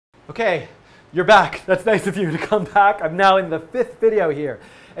Okay, you're back. That's nice of you to come back. I'm now in the 5th video here.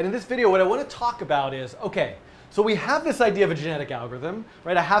 And in this video, what I want to talk about is, okay, so we have this idea of a genetic algorithm,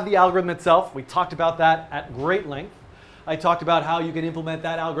 right? I have the algorithm itself. We talked about that at great length. I talked about how you can implement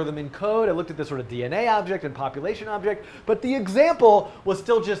that algorithm in code. I looked at this sort of DNA object and population object. But the example was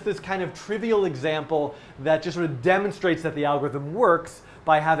still just this kind of trivial example that just sort of demonstrates that the algorithm works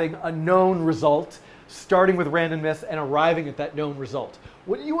by having a known result, starting with randomness and arriving at that known result.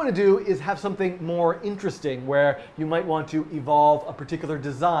 What you want to do is have something more interesting where you might want to evolve a particular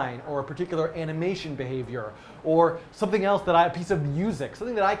design or a particular animation behavior or something else a piece of music,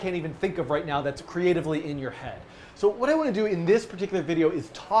 something that I can't even think of right now that's creatively in your head. So what I want to do in this particular video is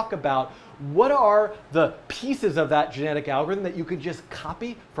talk about what are the pieces of that genetic algorithm that you can just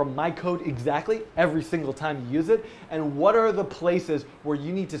copy from my code exactly every single time you use it, and what are the places where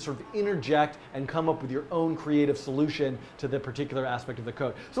you need to sort of interject and come up with your own creative solution to the particular aspect of the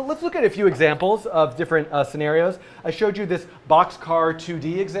code. So let's look at a few examples of different scenarios. I showed you this boxcar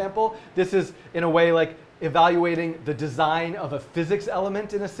 2D example. This is in a way like evaluating the design of a physics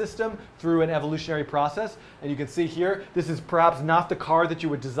element in a system through an evolutionary process. And you can see here, this is perhaps not the car that you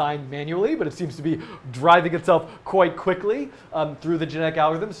would design manually, but it seems to be driving itself quite quickly through the genetic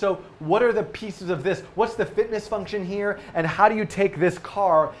algorithm. So what are the pieces of this? What's the fitness function here? And how do you take this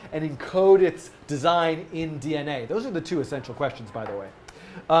car and encode its design in DNA? Those are the two essential questions, by the way.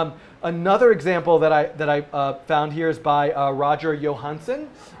 Another example that I found here is by Roger Johansson.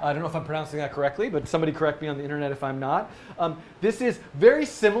 I don't know if I'm pronouncing that correctly, but somebody correct me on the internet if I'm not. This is very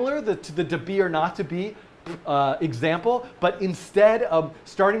similar to the to be or not to be example, but instead of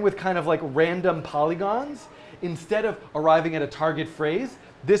starting with kind of like random polygons, instead of arriving at a target phrase,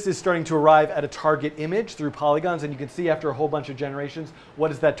 this is starting to arrive at a target image through polygons, and you can see after a whole bunch of generations, what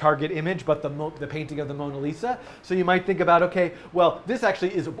is that target image but the painting of the Mona Lisa? So you might think about, okay, well, this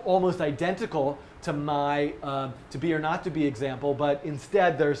actually is almost identical to my to be or not to be example, but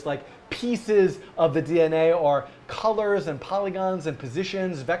instead there's like pieces of the DNA or colors and polygons and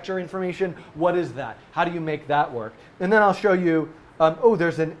positions, vector information. What is that? How do you make that work? And then I'll show you oh,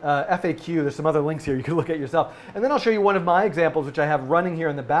 there's an FAQ. There's some other links here you can look at yourself. And then I'll show you one of my examples, which I have running here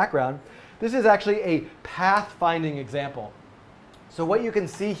in the background. This is actually a path-finding example. So what you can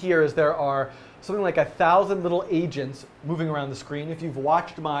see here is there are something like 1,000 little agents moving around the screen. If you've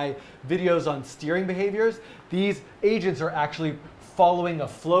watched my videos on steering behaviors, these agents are actually following a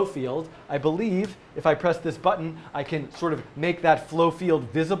flow field. I believe if I press this button, I can sort of make that flow field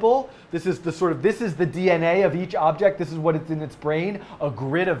visible. This is the DNA of each object. This is what it's in its brain, a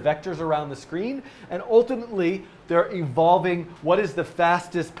grid of vectors around the screen. And ultimately, they're evolving what is the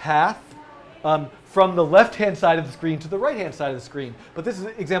fastest path from the left-hand side of the screen to the right-hand side of the screen. But this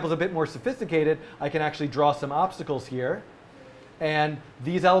example is a bit more sophisticated. I can actually draw some obstacles here. And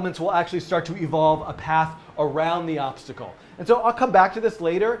these elements will actually start to evolve a path around the obstacle. And so I'll come back to this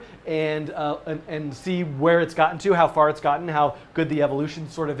later and see where it's gotten to, how far it's gotten, how good the evolution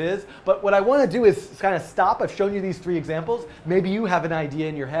sort of is. But what I want to do is kind of stop. I've shown you these 3 examples. Maybe you have an idea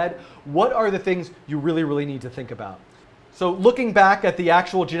in your head. What are the things you really, really need to think about? So looking back at the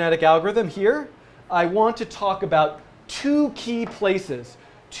actual genetic algorithm here, I want to talk about 2 key places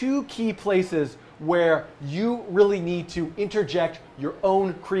where you really need to interject your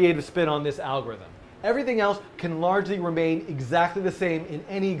own creative spin on this algorithm. Everything else can largely remain exactly the same in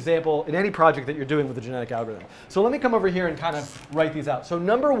any example, in any project that you're doing with the genetic algorithm. So let me come over here and kind of write these out. So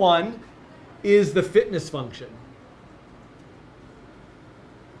number 1 is the fitness function.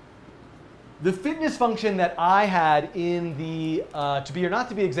 The fitness function that I had in the to be or not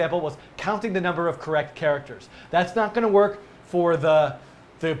to be example was counting the number of correct characters. That's not going to work for the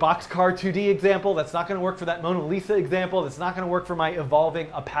boxcar 2D example. That's not going to work for that Mona Lisa example. That's not going to work for my evolving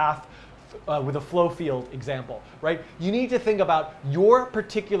a path with a flow field example, right? You need to think about your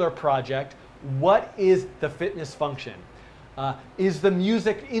particular project. What is the fitness function? Is the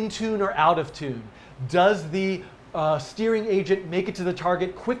music in tune or out of tune? Does the steering agent make it to the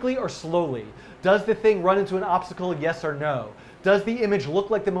target quickly or slowly? Does the thing run into an obstacle, yes or no? Does the image look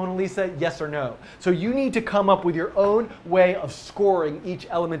like the Mona Lisa, yes or no? So you need to come up with your own way of scoring each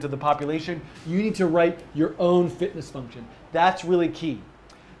element of the population. You need to write your own fitness function. That's really key.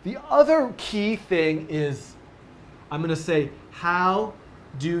 The other key thing is, I'm going to say, how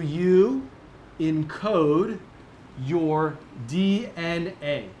do you encode your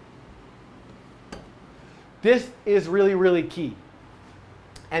DNA? This is really, really key.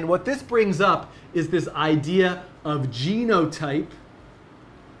 And what this brings up is this idea of genotype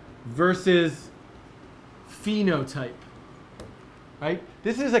versus phenotype, right?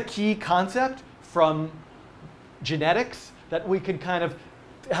 This is a key concept from genetics that we can kind of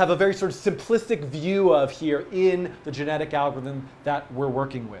have a very sort of simplistic view of here in the genetic algorithm that we're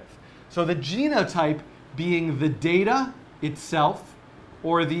working with. So the genotype being the data itself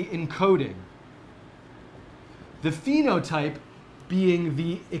or the encoding. The phenotype being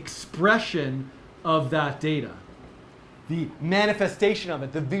the expression of that data, the manifestation of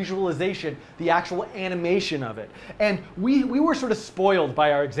it, the visualization, the actual animation of it. And we were sort of spoiled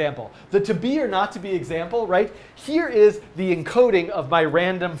by our example. The to be or not to be example, right? Here is the encoding of my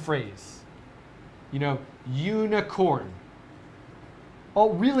random phrase. You know, unicorn. Oh,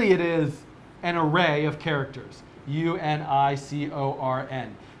 really it is an array of characters. U-N-I-C-O-R-N.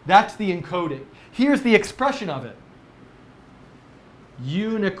 That's the encoding. Here's the expression of it.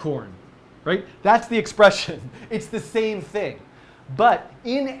 Unicorn. Right? That's the expression. It's the same thing. But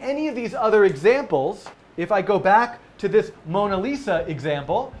in any of these other examples, if I go back to this Mona Lisa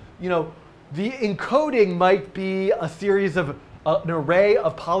example, you know, the encoding might be a series of an array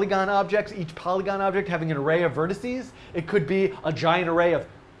of polygon objects, each polygon object having an array of vertices. It could be a giant array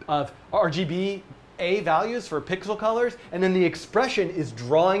of RGB A values for pixel colors, and then the expression is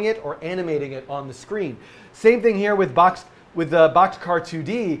drawing it or animating it on the screen. Same thing here with the Boxcar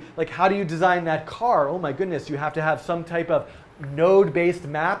 2D. Like, how do you design that car? Oh my goodness, you have to have some type of node-based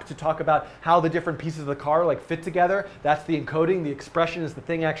map to talk about how the different pieces of the car like fit together. That's the encoding. The expression is the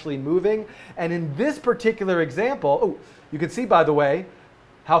thing actually moving. And in this particular example, oh, you can see, by the way,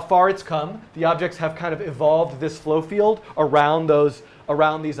 how far it's come. The objects have kind of evolved this flow field around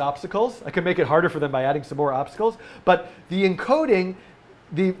these obstacles. I could make it harder for them by adding some more obstacles. But the encoding,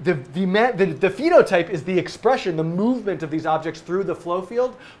 the phenotype is the expression, the movement of these objects through the flow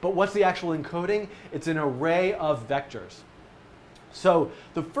field. But what's the actual encoding? It's an array of vectors. So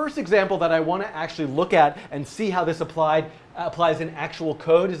the first example that I want to actually look at and see how this applies in actual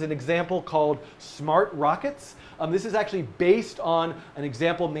code is an example called Smart Rockets. This is actually based on an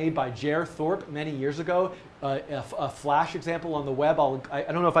example made by Jer Thorpe many years ago, a Flash example on the web. I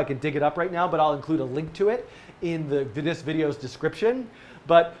don't know if I can dig it up right now, but I'll include a link to it in this video's description.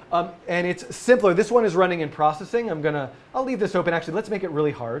 But, and it's simpler. This one is running in processing. I'll leave this open. Actually, let's make it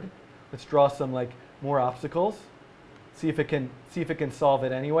really hard. Let's draw some like more obstacles. See if it can solve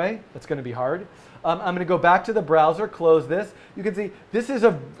it anyway. That's going to be hard. I'm going to go back to the browser, close this. You can see this is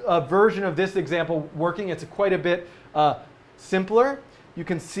a version of this example working. It's quite a bit simpler. You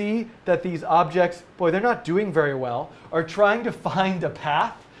can see that these objects, boy, they're not doing very well, are trying to find a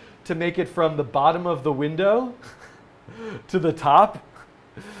path to make it from the bottom of the window to the top.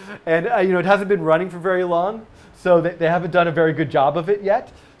 And you know, it hasn't been running for very long, so they haven't done a very good job of it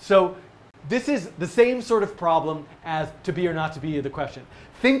yet. So this is the same sort of problem as to be or not to be the question.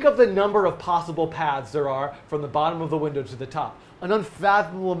 Think of the number of possible paths there are from the bottom of the window to the top. An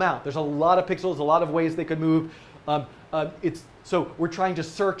unfathomable amount. There's a lot of pixels, a lot of ways they could move. So we're trying to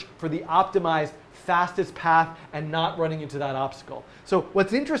search for the optimized, fastest path and not running into that obstacle. So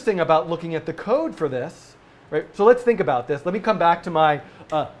what's interesting about looking at the code for this, right? So let's think about this. Let me come back to the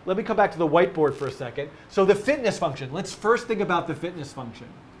whiteboard for a second. So the fitness function. Let's first think about the fitness function.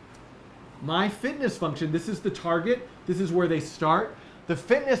 My fitness function, this is the target. This is where they start. The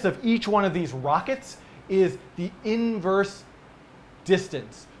fitness of each one of these rockets is the inverse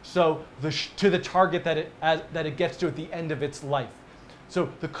distance. So to the target that it gets to at the end of its life. So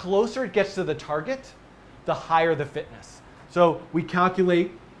the closer it gets to the target, the higher the fitness. So we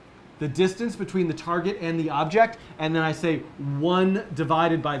calculate the distance between the target and the object, and then I say 1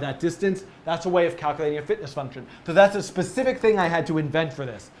 divided by that distance. That's a way of calculating a fitness function. So that's a specific thing I had to invent for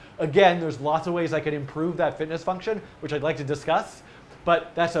this. Again, there's lots of ways I could improve that fitness function, which I'd like to discuss,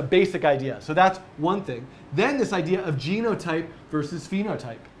 but that's a basic idea. So that's one thing. Then this idea of genotype versus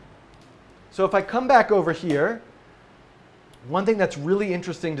phenotype. So if I come back over here, one thing that's really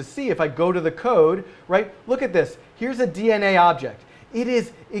interesting to see, if I go to the code, right, look at this. Here's a DNA object. It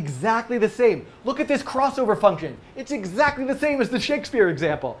is exactly the same. Look at this crossover function. It's exactly the same as the Shakespeare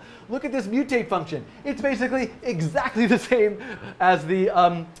example. Look at this mutate function. It's basically exactly the same as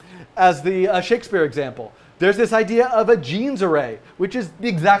the Shakespeare example. There's this idea of a genes array, which is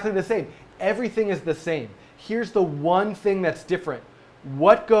exactly the same. Everything is the same. Here's the one thing that's different.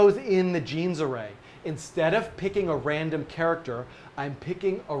 What goes in the genes array? Instead of picking a random character, I'm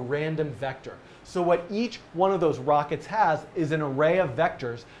picking a random vector. So what each one of those rockets has is an array of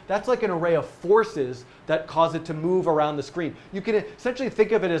vectors. That's like an array of forces that cause it to move around the screen. You can essentially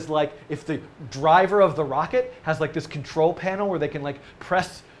think of it as like if the driver of the rocket has like this control panel where they can like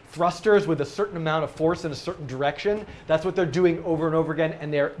press thrusters with a certain amount of force in a certain direction. That's what they're doing over and over again.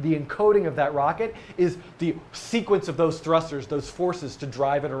 And the encoding of that rocket is the sequence of those thrusters, those forces to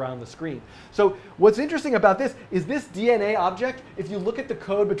drive it around the screen. So what's interesting about this is this DNA object, if you look at the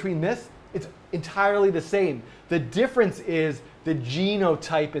code between this, it's entirely the same. The difference is the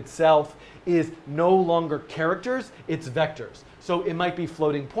genotype itself is no longer characters, it's vectors. So it might be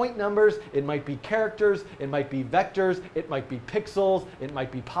floating point numbers, it might be characters, it might be vectors, it might be pixels, it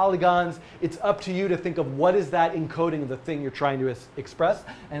might be polygons. It's up to you to think of what is that encoding of the thing you're trying to express.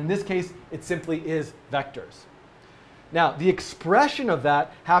 And in this case, it simply is vectors. Now, the expression of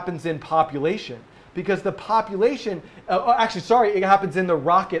that happens in population, because the population, it happens in the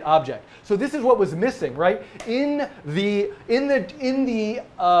rocket object. So this is what was missing, right? In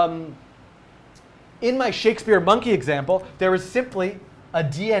my Shakespeare monkey example, there was simply a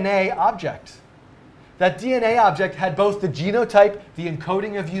DNA object. That DNA object had both the genotype, the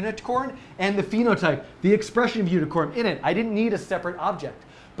encoding of unicorn, and the phenotype, the expression of unicorn in it. I didn't need a separate object.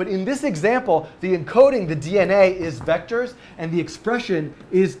 But in this example, the encoding, the DNA, is vectors, and the expression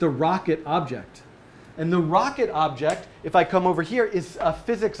is the rocket object. And the rocket object, if I come over here, is a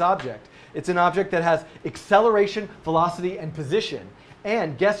physics object. It's an object that has acceleration, velocity, and position.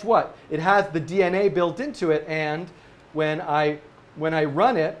 And guess what? It has the DNA built into it, and when I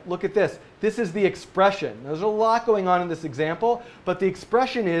run it, look at this. This is the expression. There's a lot going on in this example, but the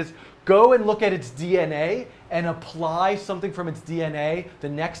expression is go and look at its DNA and apply something from its DNA, the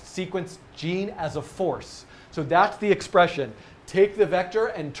next sequence gene, as a force. So that's the expression. Take the vector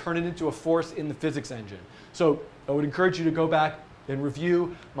and turn it into a force in the physics engine. So I would encourage you to go back and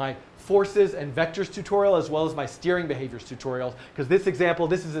review my forces and vectors tutorial as well as my steering behaviors tutorials, because this example,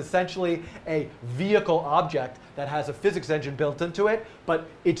 this is essentially a vehicle object that has a physics engine built into it, but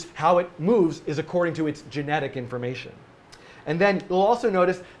it's how it moves is according to its genetic information. And then you'll also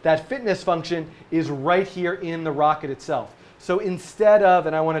notice that fitness function is right here in the rocket itself. So instead of,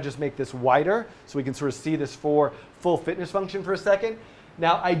 and I want to just make this wider so we can sort of see this for full fitness function for a second.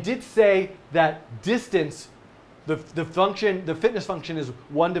 Now, I did say that distance, the fitness function is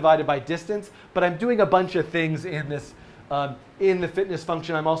 1 divided by distance, but I'm doing a bunch of things in this, in the fitness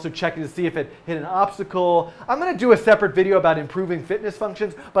function. I'm also checking to see if it hit an obstacle. I'm going to do a separate video about improving fitness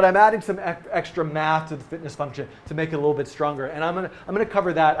functions, but I'm adding some extra math to the fitness function to make it a little bit stronger. And I'm going to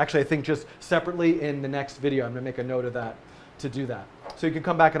cover that, actually, I think just separately in the next video. I'm going to make a note of that to do that. So you can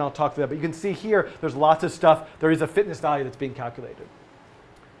come back and I'll talk through that. But you can see here, there's lots of stuff. There is a fitness value that's being calculated.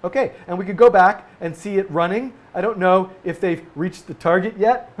 Okay, and we could go back and see it running. I don't know if they've reached the target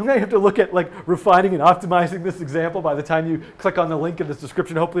yet. I'm going to have to look at like refining and optimizing this example by the time you click on the link in this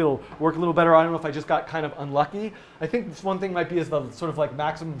description. Hopefully it'll work a little better. I don't know if I just got kind of unlucky. I think this one thing might be is the sort of like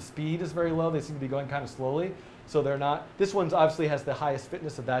maximum speed is very low. They seem to be going kind of slowly. So they're not, this one obviously has the highest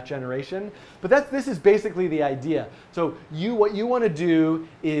fitness of that generation. But this is basically the idea. So what you want to do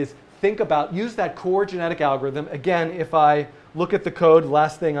is think about, use that core genetic algorithm. Again, if I look at the code,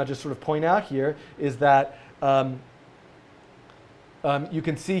 last thing I'll just sort of point out here is that you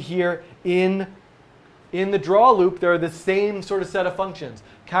can see here in the draw loop, there are the same sort of set of functions.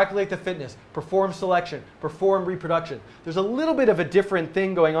 Calculate the fitness, perform selection, perform reproduction. There's a little bit of a different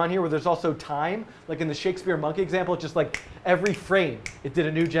thing going on here where there's also time. Like in the Shakespeare monkey example, just like every frame, it did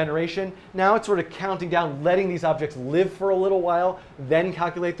a new generation. Now it's sort of counting down, letting these objects live for a little while, then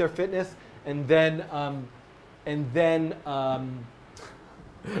calculate their fitness, and then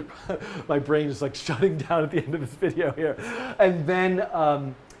my brain is like shutting down at the end of this video here. And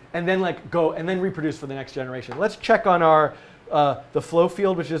then like go and then reproduce for the next generation. Let's check on our the flow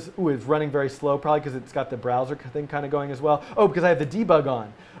field, which is running very slow, probably because it's got the browser thing kind of going as well. Oh, because I have the debug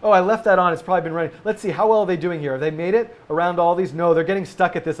on. Oh, I left that on. It's probably been running. Let's see, how well are they doing here? Have they made it around all these? No, they're getting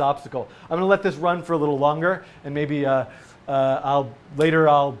stuck at this obstacle. I'm going to let this run for a little longer, and maybe I'll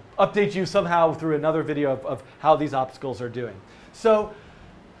update you somehow through another video of how these obstacles are doing. So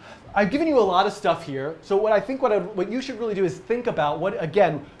I've given you a lot of stuff here. So what you should really do is think about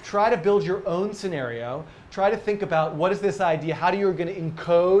try to build your own scenario. Try to think about what is this idea? How are you going to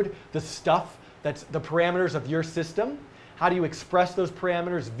encode the stuff that's the parameters of your system? How do you express those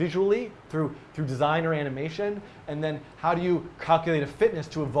parameters visually through design or animation? And then how do you calculate a fitness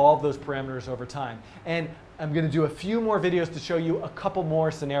to evolve those parameters over time? And I'm going to do a few more videos to show you a couple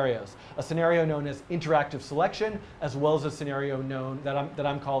more scenarios. A scenario known as interactive selection, as well as a scenario known that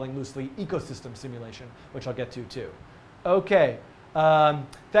I'm calling loosely ecosystem simulation, which I'll get to too. Okay,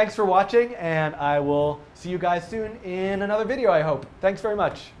 thanks for watching, and I will see you guys soon in another video, I hope. Thanks very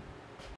much.